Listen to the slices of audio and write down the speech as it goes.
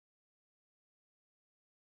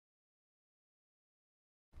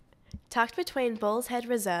Tucked between Bulls Head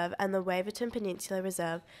Reserve and the Waverton Peninsula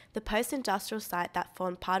Reserve, the post-industrial site that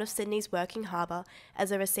formed part of Sydney's working harbour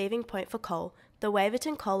as a receiving point for coal, the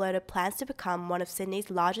Waverton coal loader plans to become one of Sydney's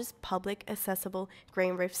largest public accessible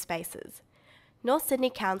green roof spaces. North Sydney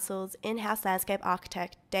Council's in-house landscape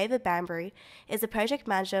architect, David Banbury, is the project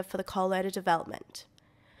manager for the coal loader development.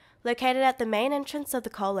 Located at the main entrance of the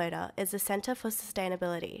coal loader is the Centre for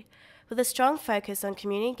Sustainability. With a strong focus on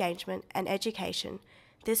community engagement and education,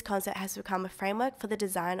 this concept has become a framework for the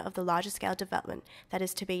design of the larger scale development that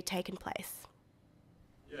is to be taken place.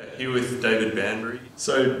 Yeah, here with David Banbury.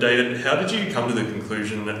 So David, how did you come to the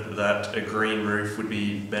conclusion that a green roof would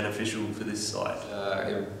be beneficial for this site?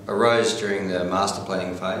 It arose during the master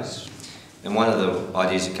planning phase, and one of the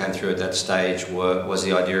ideas that came through at that stage was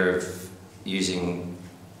the idea of using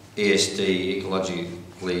ESD,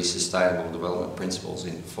 ecologically sustainable development principles,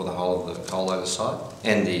 for the whole of the coal loader site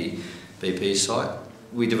and the BP site.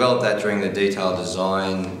 We developed that during the detailed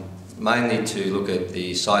design, mainly to look at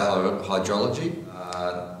the site hydrology,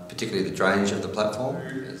 particularly the drainage of the platform.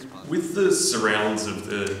 With the surrounds of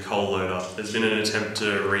the coal loader, there's been an attempt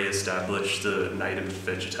to re-establish the native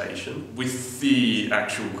vegetation. With the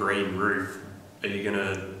actual green roof, are you going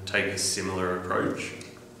to take a similar approach?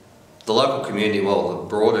 The local community, well, the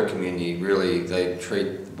broader community, really, they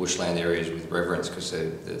treat the bushland areas with reverence because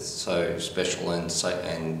they're so special and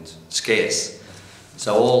scarce.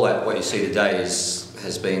 So all that, what you see today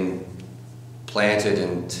has been planted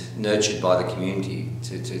and nurtured by the community.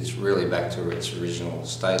 It's really back to its original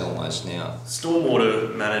state almost now.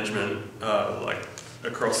 Stormwater management, like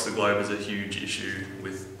across the globe, is a huge issue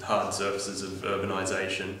with hard surfaces of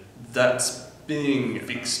urbanisation. That's being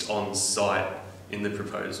fixed on site in the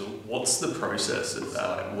proposal. What's the process of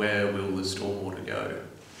that? Where will the stormwater go?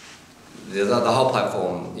 The whole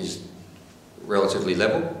platform is relatively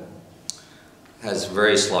level. Has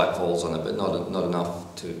very slight falls on it, but not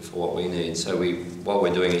enough for what we need. So what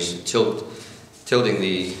we're doing is tilting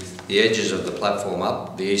the edges of the platform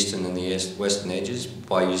up, the eastern and the western edges,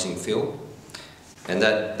 by using fill, and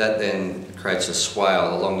that then creates a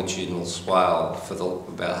swale, a longitudinal swale for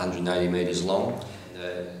about 180 metres long.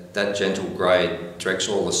 That gentle grade directs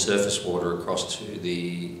all the surface water across to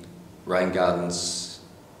the rain gardens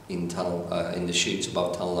in the chutes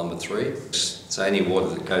above tunnel number 3. So any water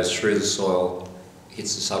that goes through the soil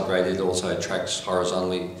hits the subgrade. It also tracks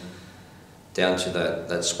horizontally down to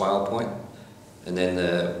that swale point, and then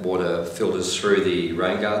the water filters through the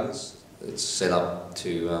rain gardens. It's set up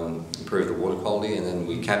to improve the water quality, and then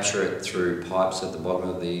we capture it through pipes at the bottom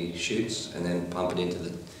of the chutes and then pump it into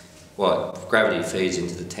gravity feeds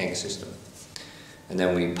into the tank system, and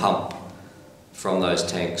then we pump from those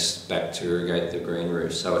tanks back to irrigate the green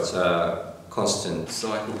roof. So it's a constant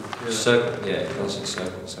cycle. Constant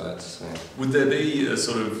circle. So it's. Would there be a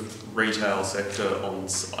sort of retail sector on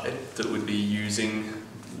site that would be using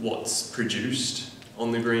what's produced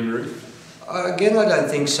on the green roof? Again, I don't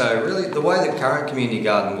think so. Really, the way the current community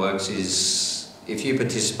garden works is if you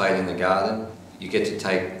participate in the garden, you get to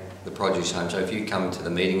take the produce home. So if you come to the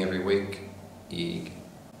meeting every week, you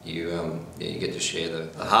get to share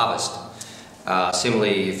the harvest.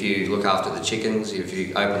 Similarly, if you look after the chickens, if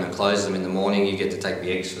you open and close them in the morning, you get to take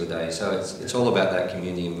the eggs for the day. So it's all about that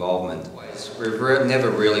community involvement. We've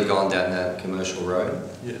never really gone down that commercial road.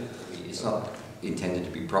 Yeah. It's not intended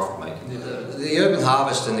to be profit making. The urban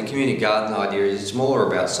harvest and the community garden idea is more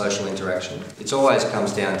about social interaction. It always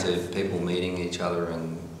comes down to people meeting each other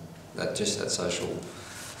and that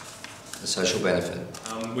social benefit.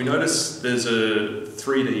 We noticed there's a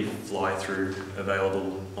 3D fly-through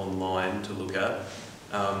available online to look at.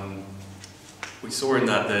 We saw in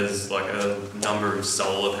that there's like a number of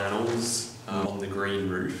solar panels on the green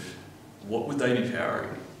roof. What would they be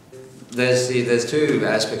powering? There's two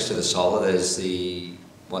aspects to the solar. There's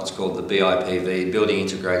what's called the BIPV, Building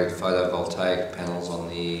Integrated Photovoltaic Panels on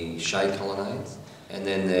the shade colonnades, and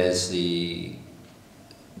then there's the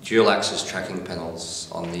dual-axis tracking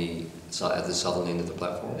panels at the southern end of the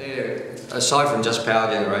platform. Aside from just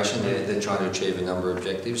power generation, they're trying to achieve a number of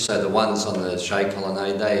objectives. So the ones on the shade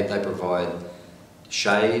colonnade, they provide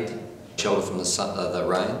shade, shelter from the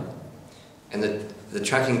rain, and the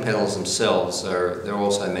tracking panels themselves they're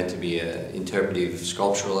also meant to be an interpretive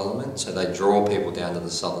sculptural element. So they draw people down to the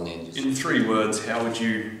southern edges. In 3 words, how would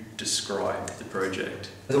you describe the project?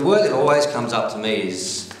 The word that always comes up to me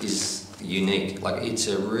is unique. Like it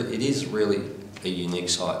is really a unique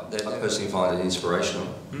site. I personally find it inspirational.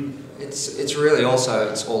 It's really also,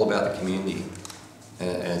 it's all about the community,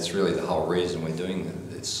 and it's really the whole reason we're doing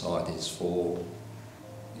this site is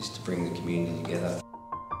to bring the community together.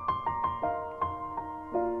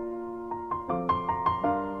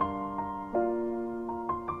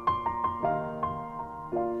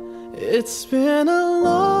 It's been a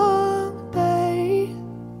long day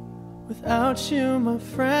without you, my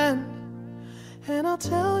friend, and I'll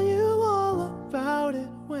tell you all about it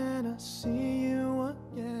when I see you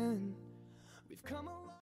again. We've come a long